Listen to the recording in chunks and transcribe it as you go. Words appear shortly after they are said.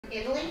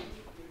Italy.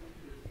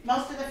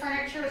 Most of the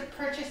furniture was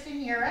purchased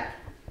in Europe.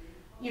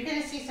 You're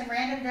going to see some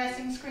random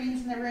dressing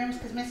screens in the rooms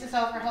because Mrs.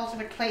 Overholser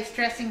would place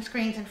dressing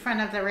screens in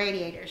front of the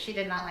radiators. She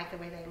did not like the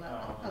way they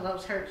looked.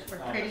 Those hers were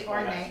pretty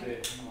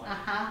ornate.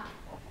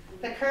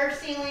 The curved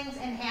ceilings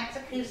enhance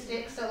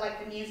acoustics, so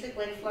like the music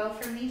would flow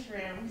from these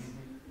rooms.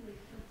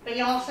 But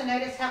you'll also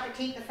notice how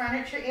petite the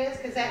furniture is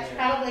because that's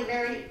probably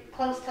very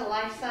close to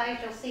life size.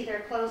 You'll see their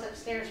clothes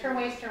upstairs. Her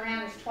waist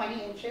around is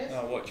 20 inches.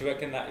 Oh, what do you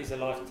reckon that is a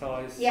life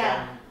size?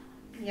 Yeah.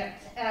 Yeah.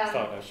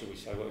 Should we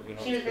say? What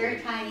She was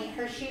very tiny.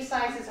 Her shoe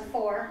size is a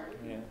 4.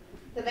 Yeah.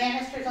 The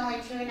banister's only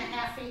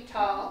 2.5 feet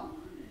tall.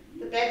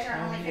 The beds are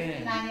only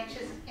 59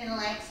 inches in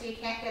length, so you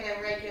can't get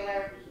a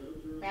regular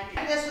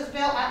mattress. This was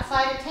built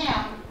outside of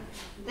town.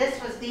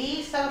 This was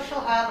the social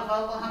hub of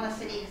Oklahoma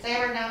City because they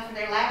were known for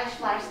their lavish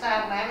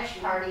lifestyle and lavish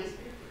parties.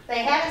 They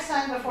had a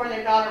son before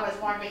their daughter was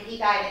born, but he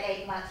died at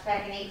 8 months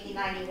back in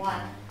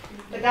 1891.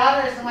 The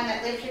daughter is the one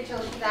that lived here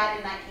till she died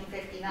in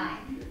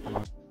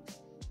 1959.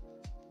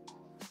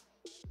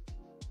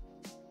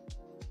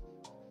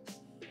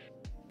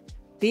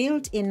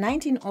 Built in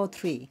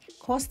 1903,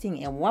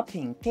 costing a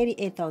whopping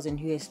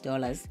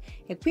 $38,000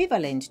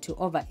 equivalent to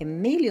over $1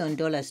 million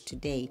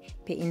today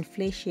per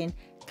inflation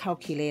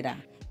calculator,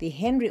 the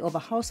Henry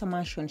Overholser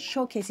Mansion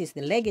showcases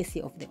the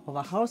legacy of the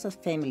Overholser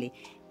family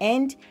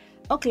and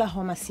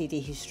Oklahoma City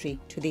history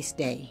to this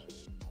day.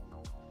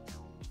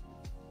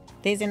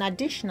 There's an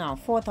additional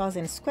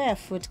 4,000 square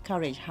foot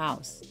carriage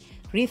house,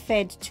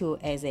 referred to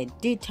as a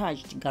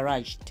detached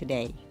garage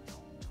today.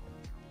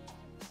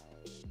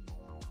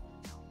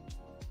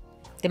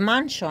 The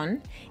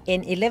mansion,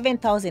 an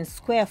 11,000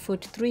 square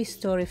foot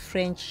 3-story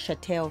French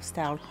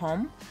chateau-style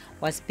home,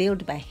 was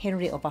built by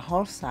Henry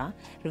Overholser,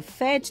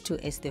 referred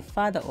to as the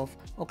father of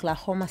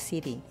Oklahoma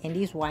City, and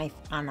his wife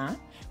Anna,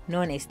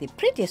 known as the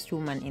prettiest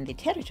woman in the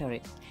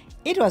territory.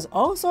 It was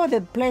also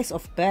the place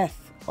of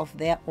birth of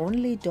their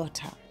only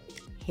daughter,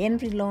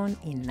 Henry Lone,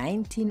 in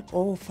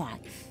 1905.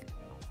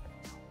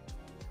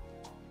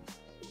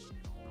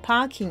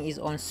 Parking is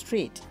on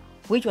street,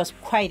 which was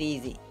quite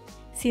easy,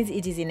 since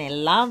it is in a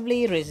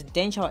lovely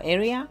residential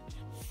area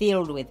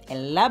filled with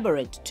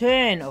elaborate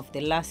turn of the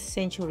last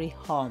century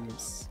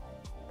homes.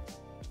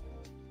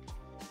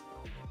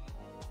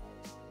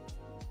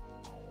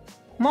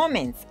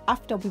 Moments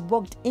after we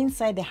walked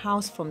inside the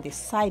house from the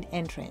side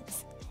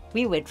entrance,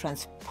 we were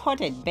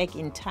transported back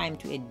in time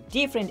to a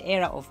different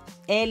era of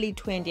early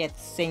 20th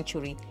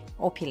century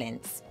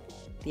opulence.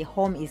 The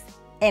home is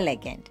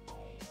elegant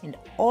and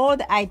all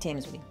the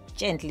items were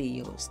gently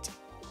used.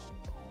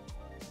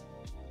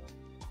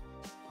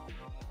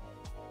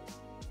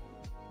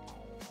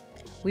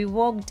 We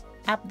walked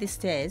up the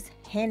stairs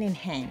hand in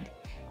hand,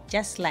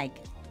 just like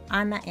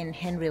Anna and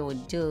Henry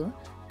would do,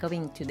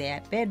 going to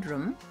their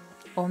bedroom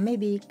or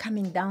maybe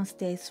coming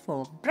downstairs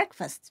for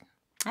breakfast.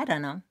 I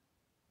don't know,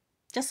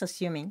 just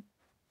assuming.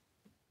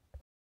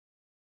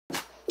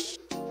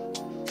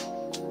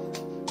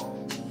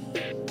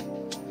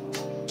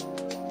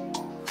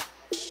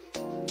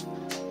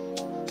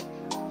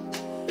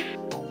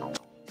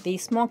 The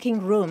smoking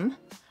room,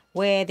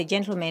 where the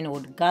gentlemen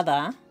would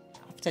gather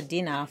after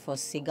dinner for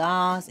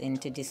cigars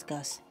and to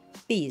discuss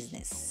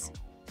business.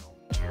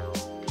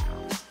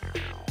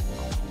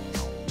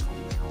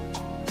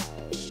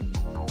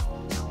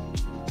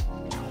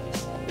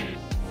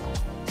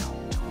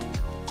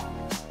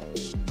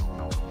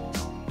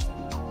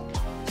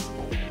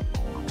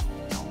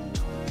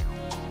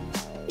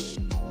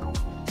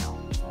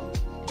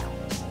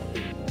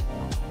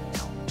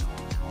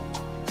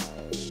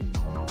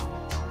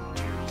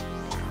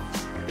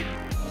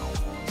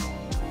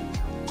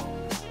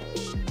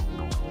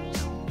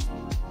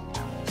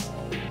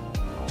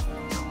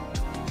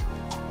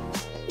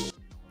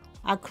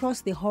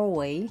 Across the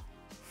hallway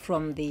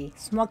from the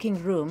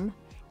smoking room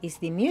is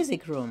the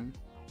music room.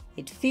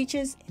 It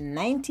features a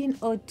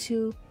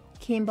 1902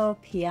 Kimball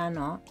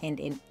piano and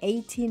an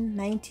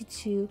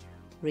 1892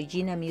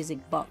 Regina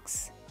music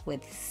box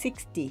with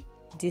 60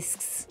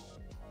 discs.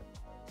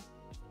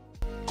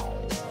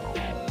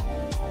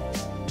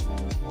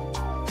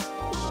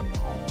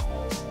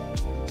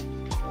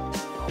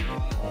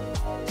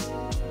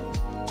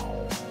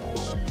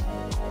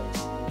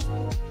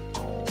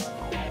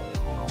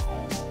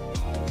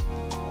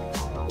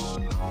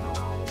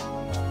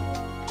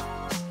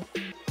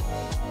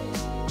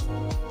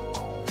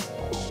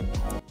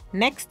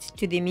 Next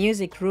to the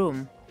music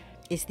room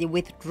is the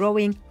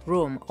withdrawing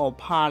room or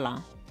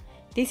parlor.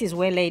 This is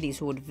where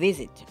ladies would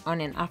visit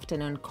on an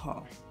afternoon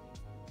call.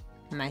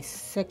 My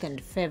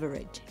second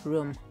favorite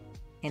room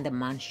in the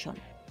mansion.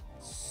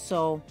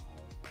 So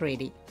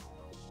pretty.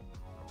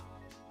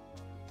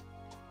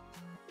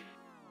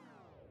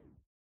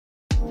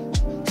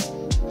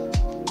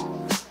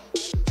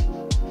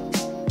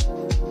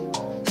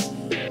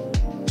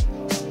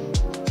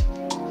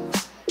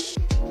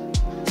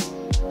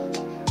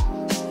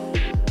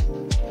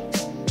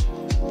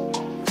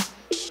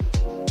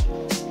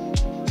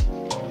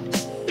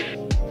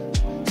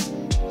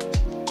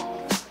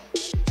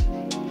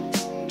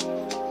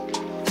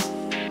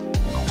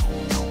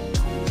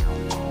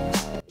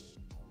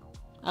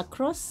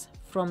 Across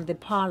from the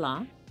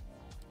parlor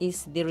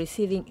is the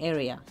receiving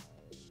area.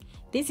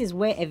 This is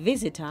where a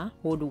visitor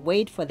would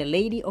wait for the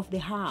lady of the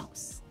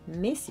house,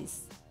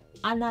 Mrs.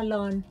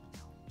 Annalone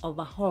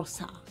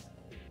Overholser.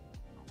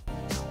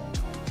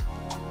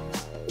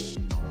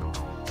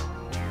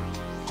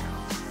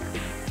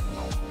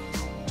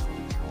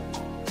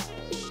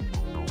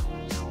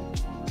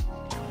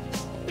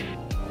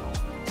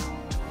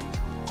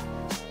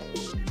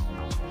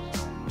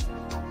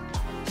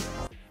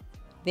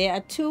 There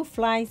are 2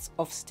 flights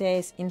of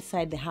stairs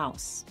inside the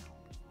house.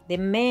 The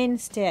main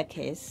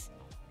staircase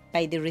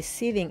by the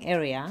receiving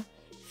area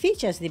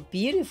features the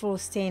beautiful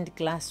stained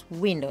glass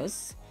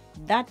windows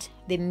that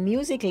the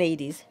music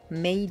ladies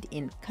made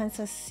in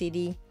Kansas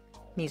City,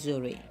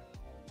 Missouri.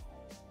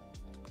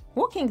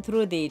 Walking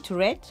through the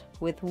turret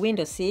with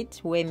window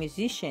seat where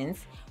musicians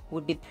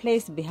would be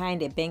placed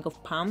behind a bank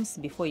of palms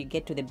before you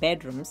get to the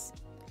bedrooms,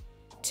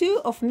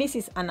 2 of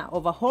Mrs. Anna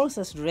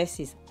Overholser's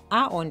dresses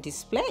are on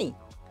display.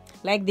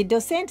 Like the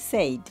docent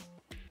said,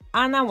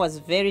 Anna was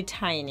very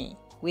tiny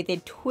with a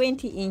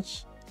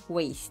 20-inch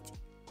waist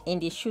and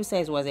the shoe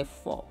size was a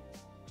 4.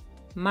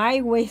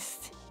 My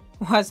waist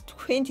was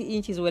 20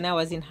 inches when I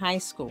was in high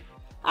school.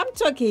 I'm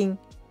talking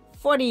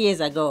 40 years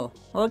ago,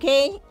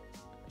 okay?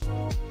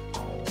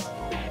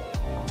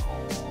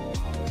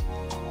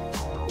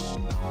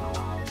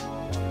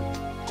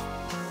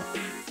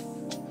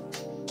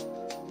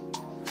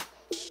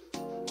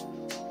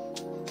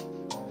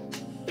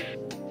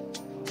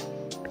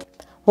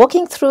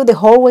 Walking through the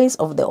hallways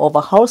of the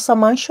Overholser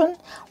mansion,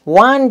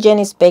 one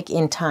journeys back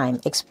in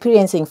time,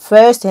 experiencing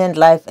first-hand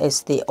life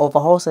as the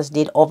Overholsers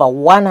did over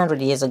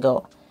 100 years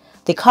ago.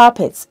 The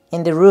carpets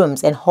in the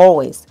rooms and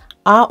hallways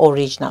are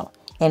original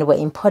and were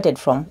imported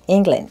from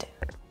England.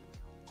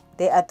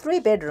 There are 3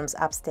 bedrooms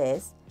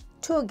upstairs,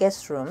 2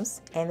 guest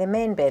rooms, and the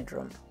main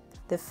bedroom.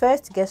 The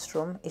first guest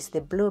room is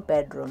the blue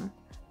bedroom.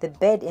 The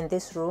bed in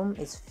this room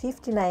is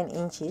 59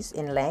 inches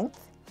in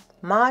length,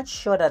 much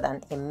shorter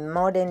than a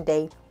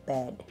modern-day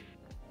bed.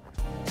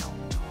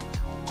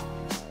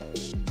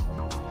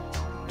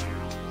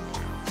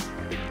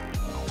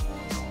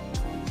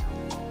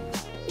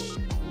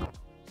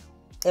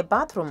 A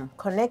bathroom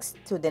connects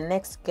to the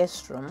next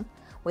guest room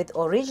with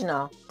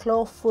original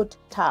clawfoot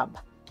tub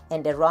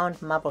and a round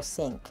marble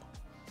sink.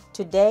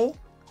 Today,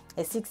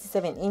 a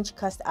 67-inch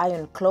cast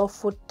iron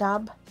clawfoot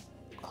tub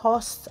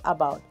costs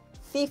about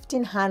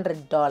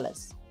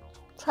 $1,500.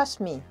 Trust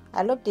me,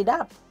 I looked it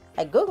up.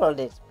 I googled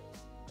it.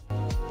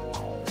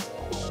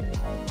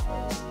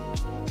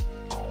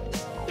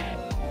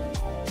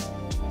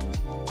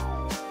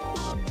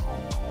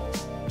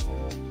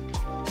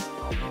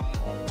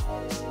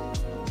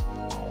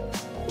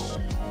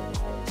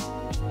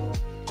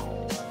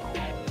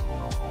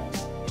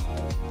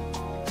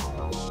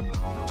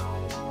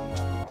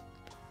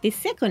 The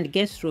second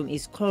guest room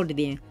is called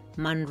the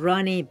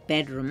Monroney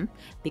bedroom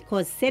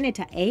because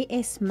Senator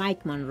A.S.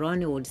 Mike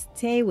Monroney would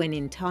stay when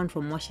in town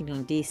from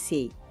Washington,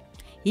 D.C.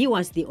 He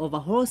was the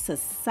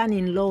Overholser's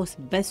son-in-law's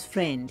best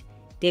friend,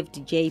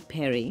 David J.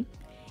 Perry.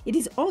 It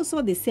is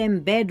also the same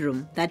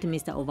bedroom that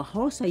Mr.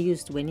 Overholser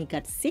used when he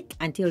got sick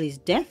until his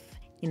death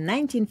in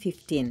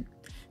 1915.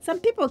 Some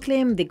people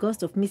claim the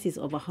ghost of Mrs.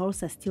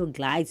 Overholser still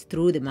glides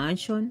through the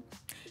mansion.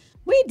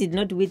 We did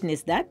not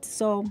witness that,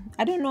 so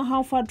I don't know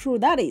how far true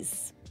that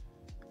is.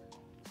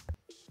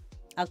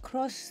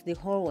 Across the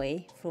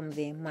hallway from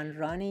the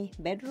Monroney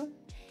bedroom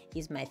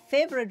is my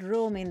favorite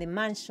room in the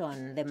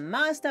mansion, the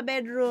master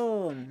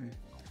bedroom.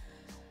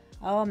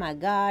 Oh my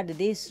God,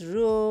 this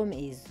room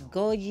is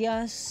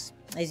gorgeous.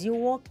 As you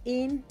walk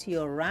in, to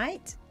your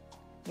right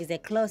is a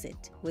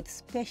closet with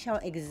special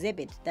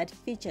exhibit that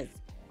features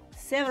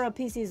several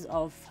pieces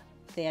of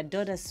their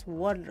daughter's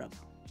wardrobe,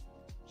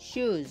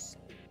 shoes,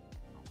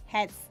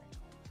 hats,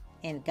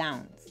 and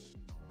gowns.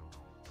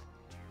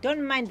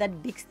 Don't mind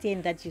that big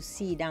stain that you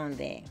see down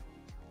there.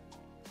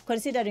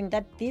 Considering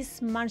that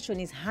this mansion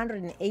is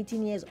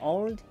 118 years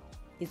old,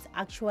 it's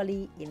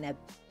actually in a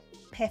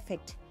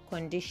perfect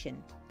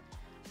condition.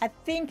 I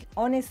think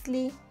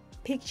honestly,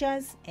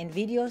 pictures and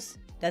videos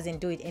doesn't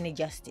do it any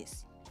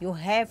justice. You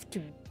have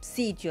to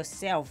see it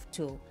yourself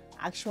to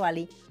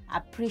actually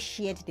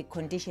appreciate the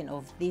condition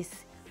of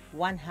this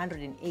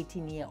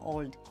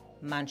 118-year-old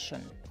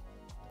mansion.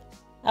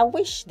 I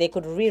wish they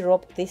could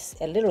re-rope this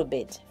a little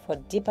bit for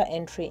deeper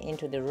entry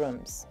into the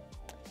rooms.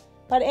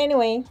 But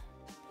anyway,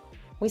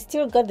 we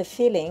still got the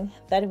feeling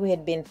that we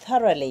had been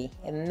thoroughly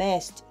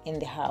immersed in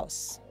the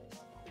house.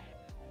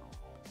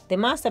 The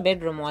master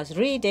bedroom was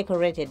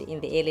redecorated in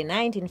the early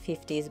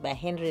 1950s by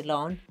Henry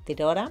Lone, the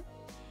daughter.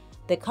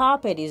 The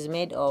carpet is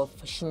made of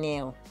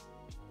chenille.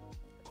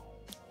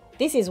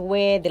 This is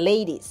where the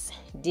ladies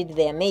did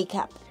their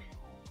makeup.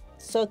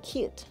 So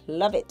cute,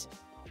 love it.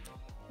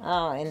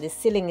 Oh, and the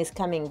ceiling is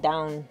coming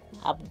down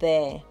up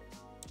there.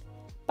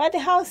 But the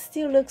house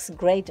still looks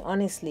great,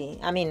 honestly.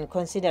 I mean,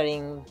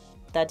 considering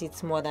that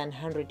it's more than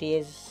 100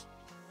 years,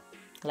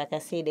 like I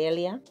said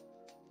earlier.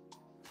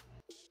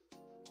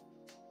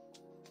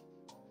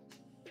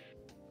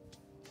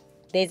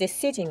 There's a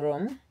sitting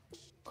room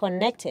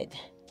connected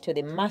to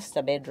the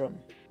master bedroom.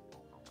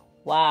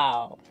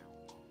 Wow,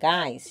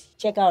 guys,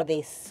 check out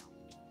this.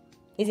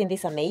 Isn't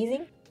this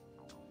amazing?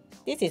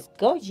 This is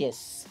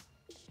gorgeous.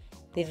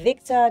 The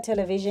Victor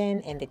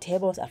television and the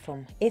tables are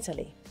from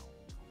Italy.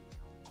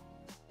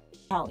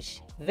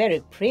 Couch,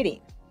 very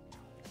pretty.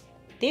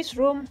 This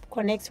room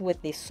connects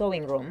with the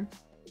sewing room.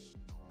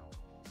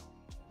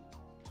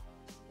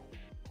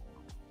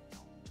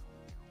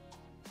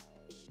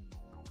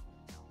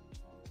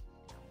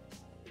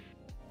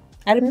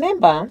 I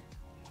remember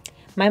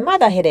my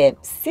mother had a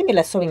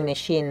similar sewing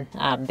machine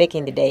back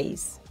in the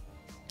days.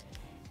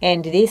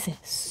 And this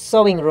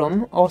sewing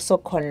room also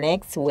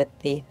connects with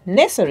the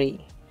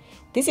nursery.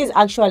 This is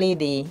actually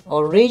the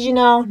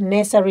original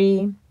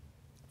nursery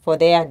for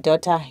their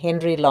daughter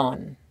Henry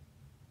Lawn.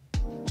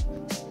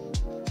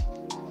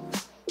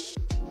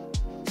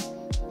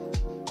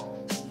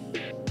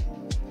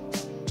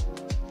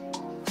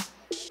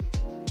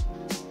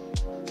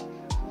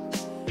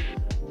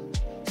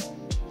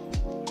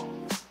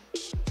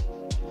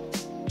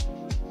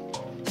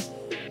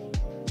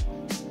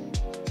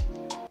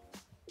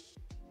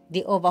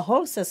 The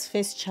Overholser's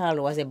first child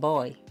was a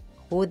boy,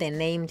 who they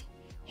named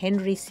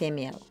Henry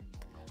Samuel.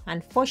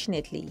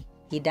 Unfortunately,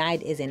 he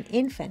died as an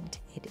infant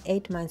at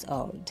 8 months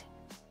old.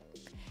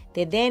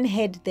 They then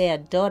had their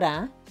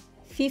daughter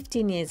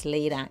 15 years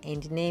later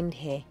and named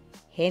her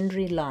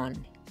Henry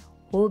Lawn,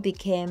 who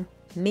became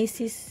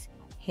Mrs.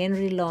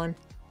 Henry Lawn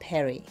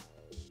Perry.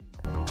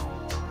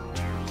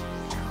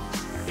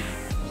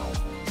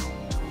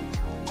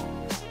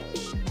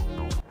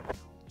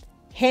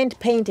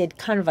 Hand-painted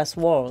canvas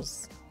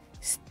walls,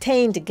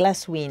 stained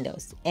glass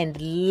windows,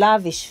 and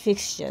lavish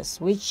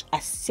fixtures which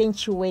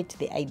accentuate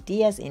the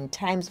ideas in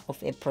times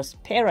of a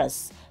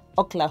prosperous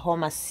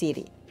Oklahoma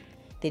City.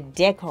 The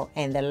decor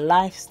and the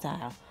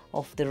lifestyle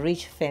of the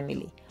rich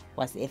family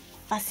was a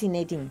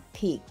fascinating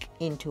peek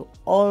into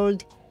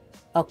old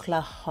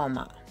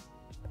Oklahoma.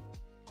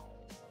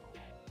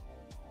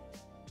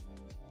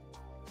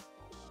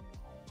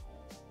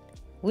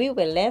 We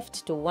were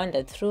left to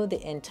wander through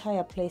the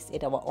entire place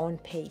at our own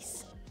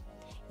pace.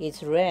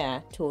 It's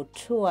rare to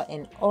tour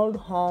an old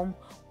home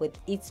with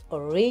its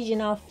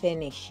original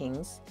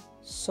furnishings,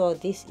 so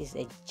this is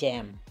a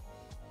gem.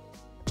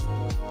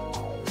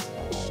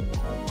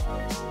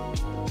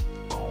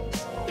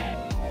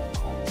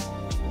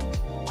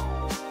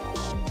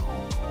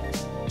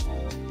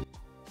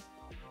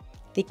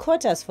 The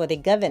quarters for the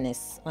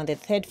governess on the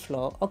 3rd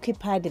floor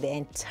occupied the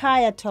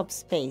entire top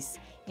space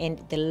and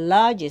the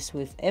largest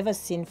we've ever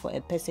seen for a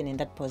person in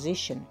that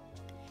position.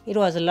 It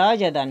was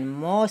larger than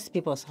most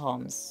people's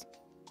homes.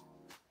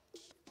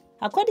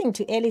 According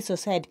to early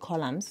society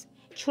columns,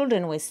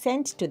 children were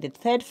sent to the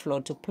 3rd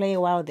floor to play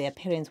while their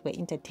parents were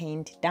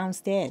entertained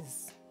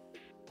downstairs.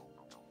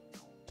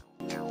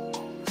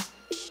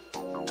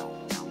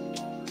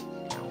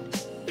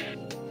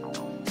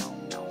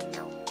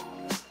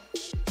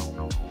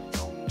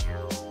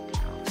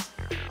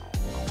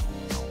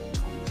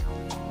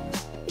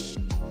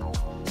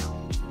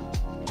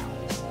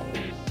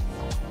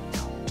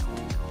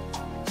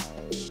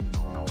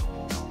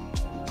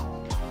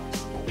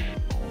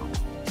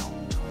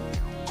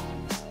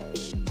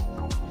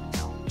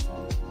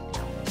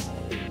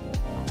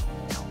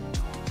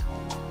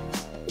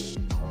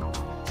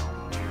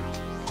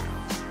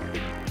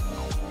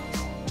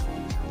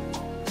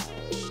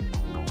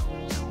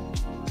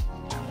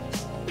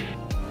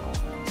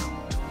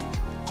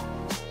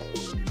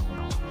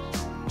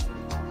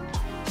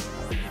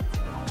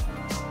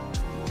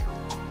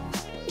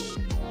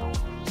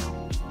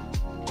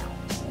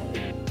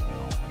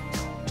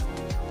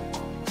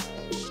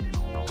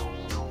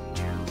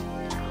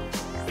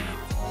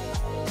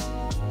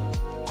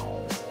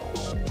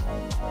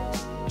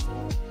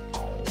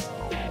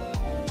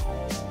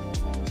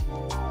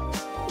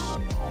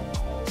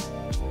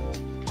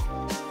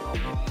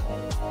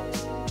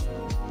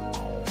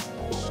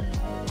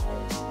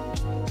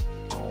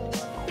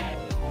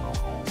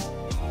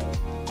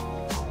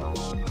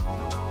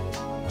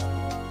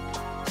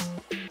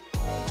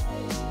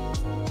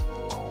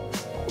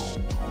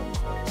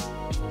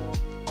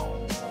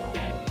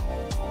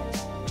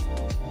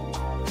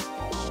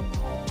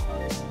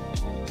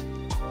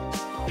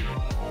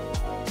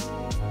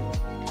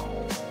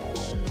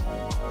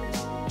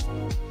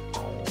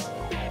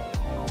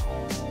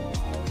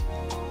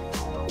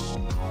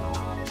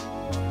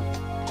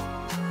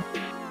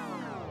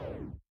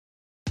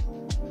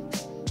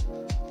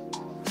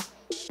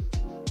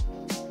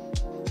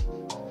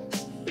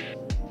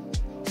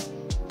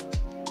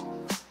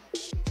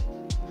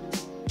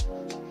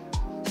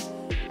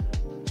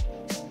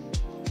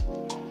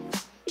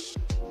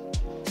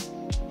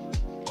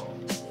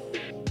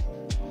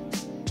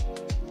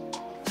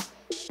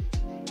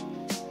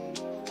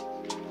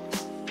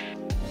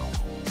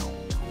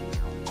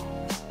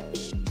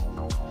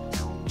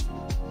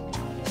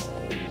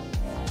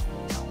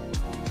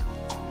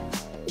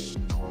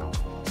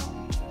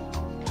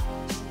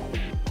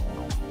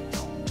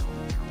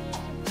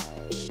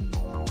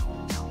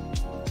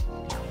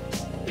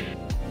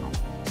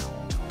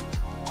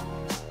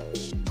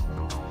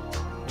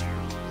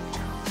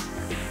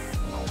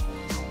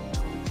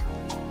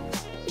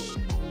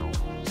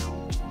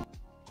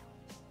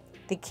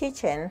 The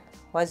kitchen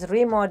was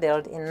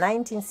remodeled in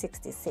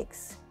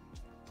 1966.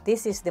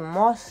 This is the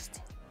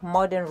most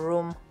modern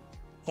room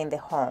in the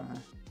home.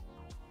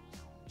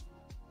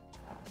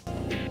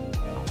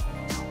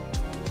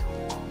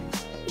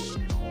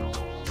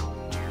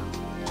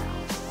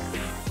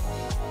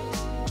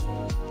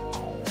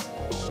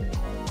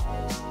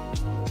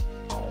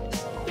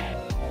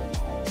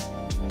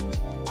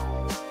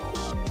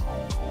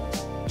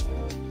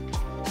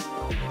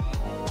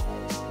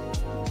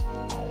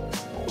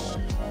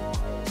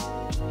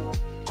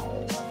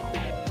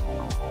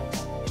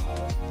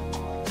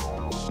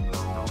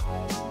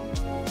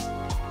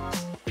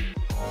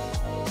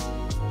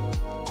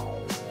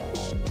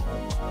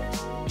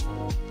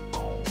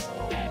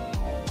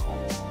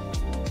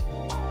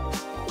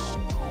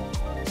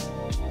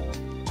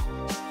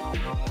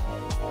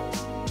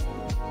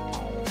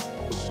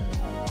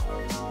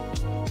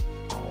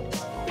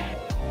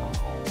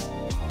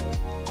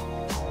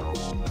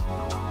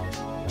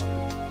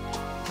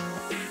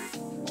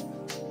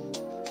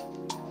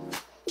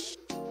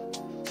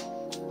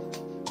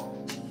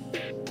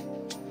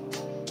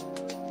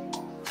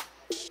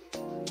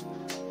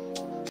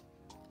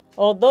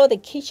 Although the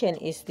kitchen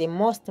is the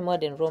most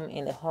modern room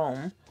in the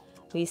home,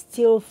 we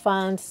still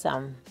found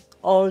some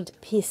old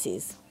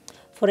pieces.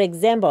 For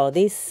example,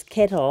 this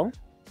kettle,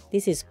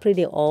 this is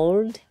pretty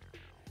old,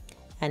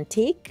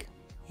 antique,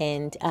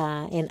 and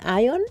an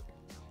iron.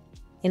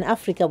 In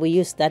Africa, we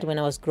used that when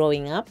I was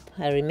growing up.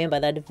 I remember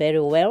that very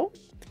well.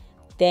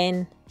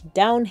 Then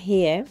down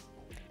here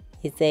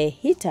is a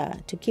heater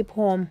to keep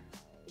warm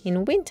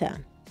in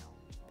winter.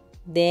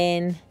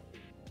 Then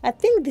I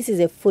think this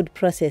is a food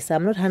processor.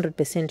 I'm not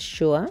 100%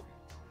 sure.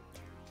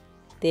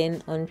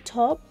 Then on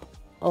top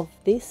of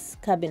this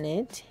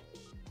cabinet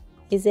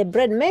is a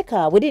bread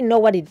maker. We didn't know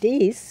what it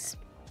is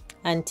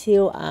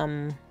until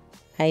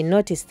I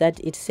noticed that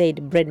it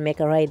said bread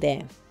maker right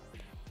there.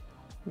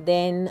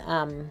 Then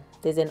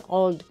there's an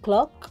old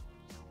clock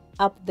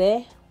up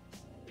there.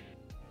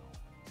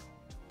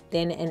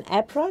 Then an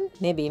apron,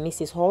 maybe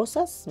Mrs.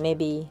 Holsa's,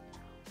 maybe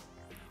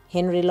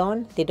Henry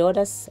Lon, the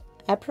daughter's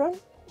apron.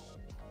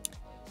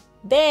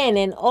 Then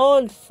an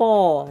old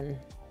phone.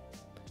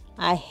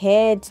 I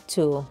had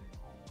to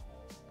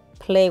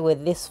play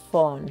with this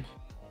phone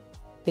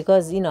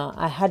because,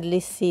 I hardly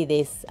see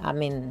this. I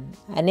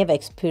never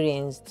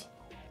experienced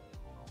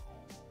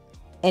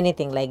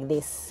anything like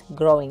this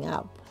growing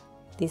up.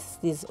 This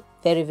is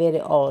very,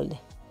 very old,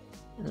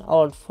 an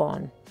old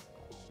phone.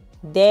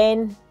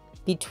 Then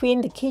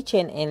between the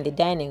kitchen and the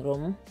dining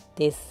room,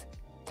 there's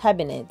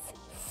cabinets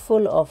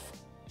full of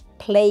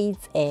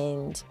plates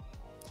and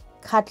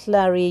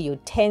cutlery,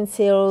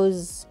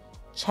 utensils,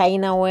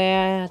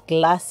 chinaware,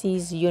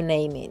 glasses, you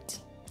name it.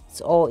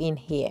 It's all in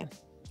here.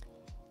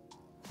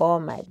 Oh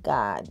my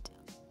God.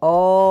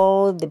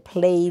 All the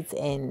plates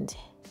and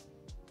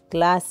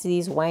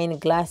glasses, wine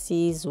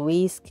glasses,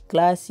 whisk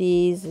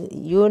glasses,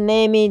 you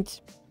name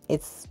it,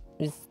 it's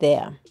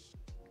there.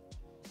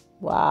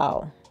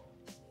 Wow.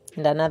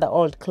 And another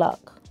old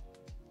clock.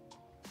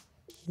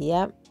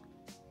 Yep.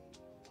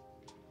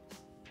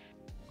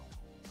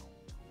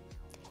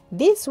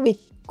 This we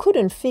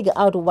couldn't figure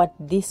out what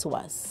this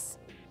was.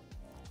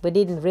 We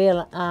didn't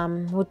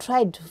we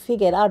tried to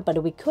figure it out,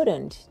 but we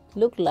couldn't.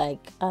 Looked like,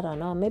 I don't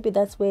know, maybe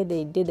that's where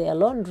they did their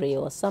laundry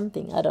or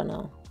something. I don't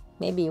know.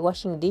 Maybe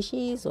washing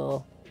dishes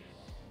or...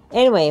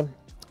 Anyway,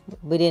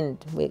 we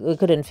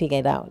couldn't figure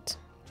it out.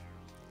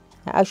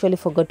 I actually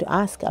forgot to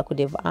ask. I could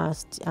have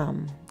asked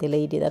the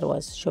lady that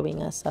was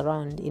showing us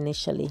around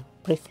initially,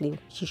 briefly.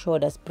 She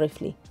showed us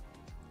briefly.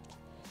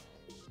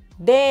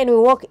 Then we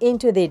walk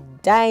into the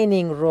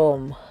dining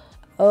room.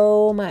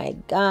 Oh my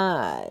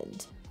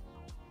God.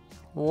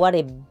 What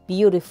a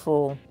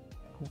beautiful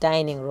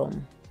dining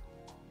room.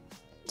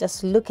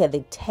 Just look at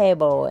the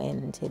table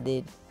and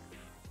the,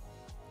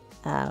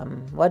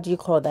 what do you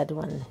call that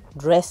one?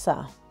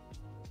 Dresser.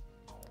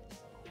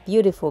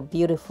 Beautiful,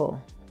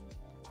 beautiful.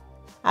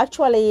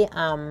 Actually,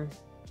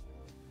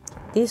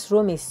 this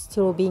room is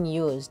still being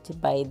used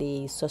by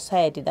the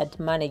society that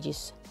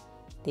manages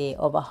the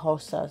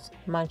Oberhauser's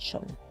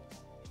mansion.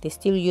 They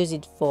still use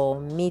it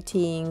for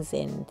meetings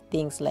and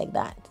things like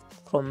that,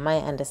 from my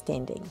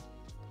understanding.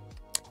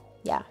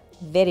 Yeah,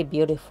 very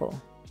beautiful.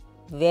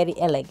 Very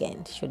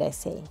elegant, should I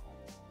say.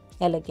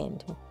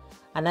 Elegant.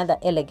 Another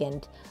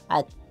elegant.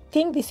 I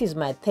think this is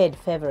my third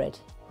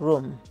favorite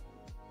room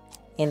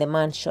in the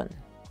mansion.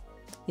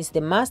 It's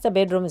the master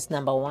bedroom is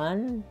number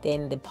 1,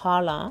 then the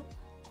parlor,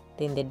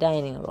 then the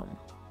dining room.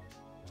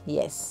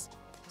 Yes.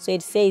 So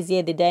it says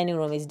here the dining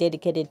room is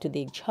dedicated to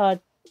the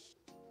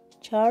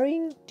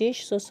Charing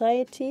Dish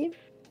Society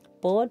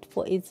Board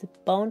for its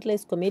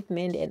boundless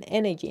commitment and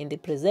energy in the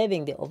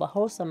preserving the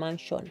Oberhauser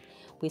mansion.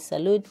 We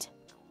salute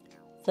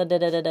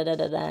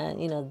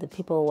the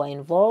people who are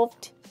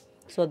involved.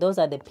 So those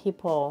are the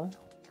people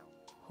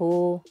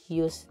who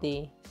use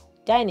the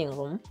dining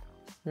room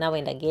now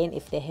and again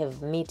if they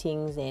have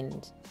meetings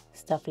and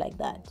stuff like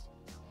that.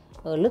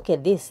 Oh, look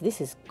at this. This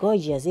is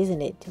gorgeous,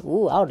 isn't it?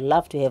 Ooh, I would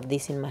love to have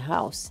this in my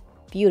house.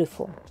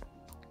 Beautiful.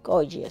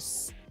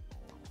 Gorgeous.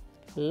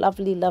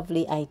 Lovely,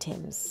 lovely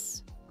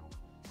items.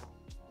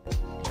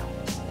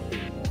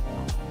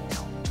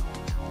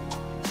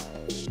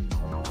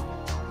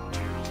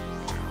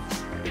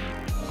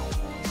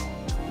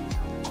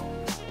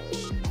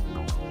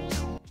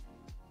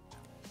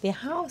 The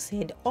house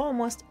had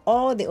almost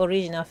all the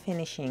original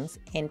finishings,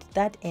 and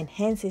that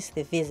enhances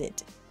the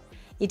visit.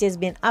 It has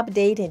been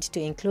updated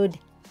to include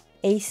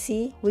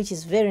AC, which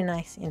is very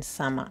nice in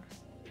summer.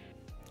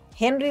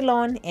 Henry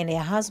Lon and her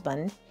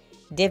husband,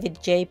 David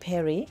J.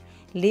 Perry,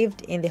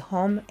 lived in the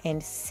home,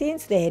 and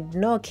since they had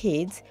no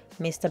kids,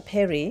 Mr.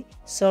 Perry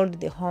sold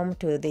the home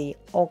to the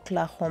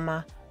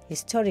Oklahoma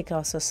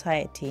Historical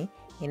Society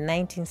in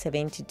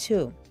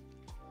 1972.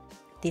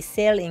 The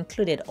sale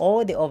included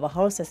all the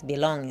overhauler's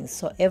belongings,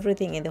 so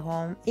everything in the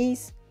home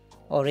is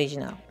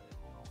original.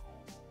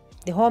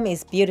 The home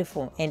is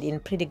beautiful and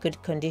in pretty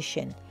good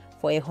condition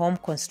for a home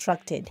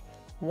constructed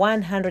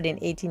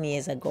 118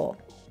 years ago.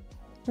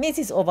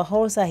 Mrs.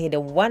 Overholser had a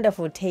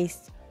wonderful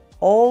taste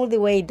all the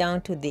way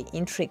down to the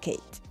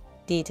intricate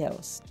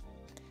details.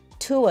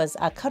 Tours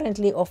are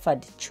currently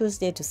offered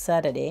Tuesday to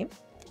Saturday,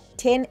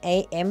 10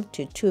 a.m.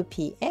 to 2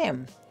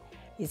 p.m.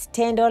 It's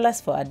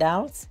 $10 for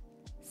adults,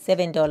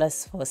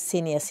 $7 for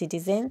senior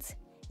citizens,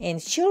 and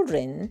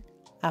children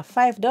are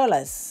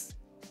 $5.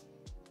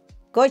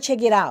 Go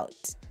check it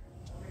out.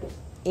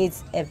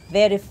 It's a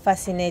very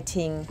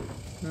fascinating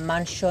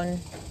mansion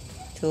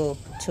to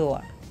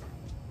tour.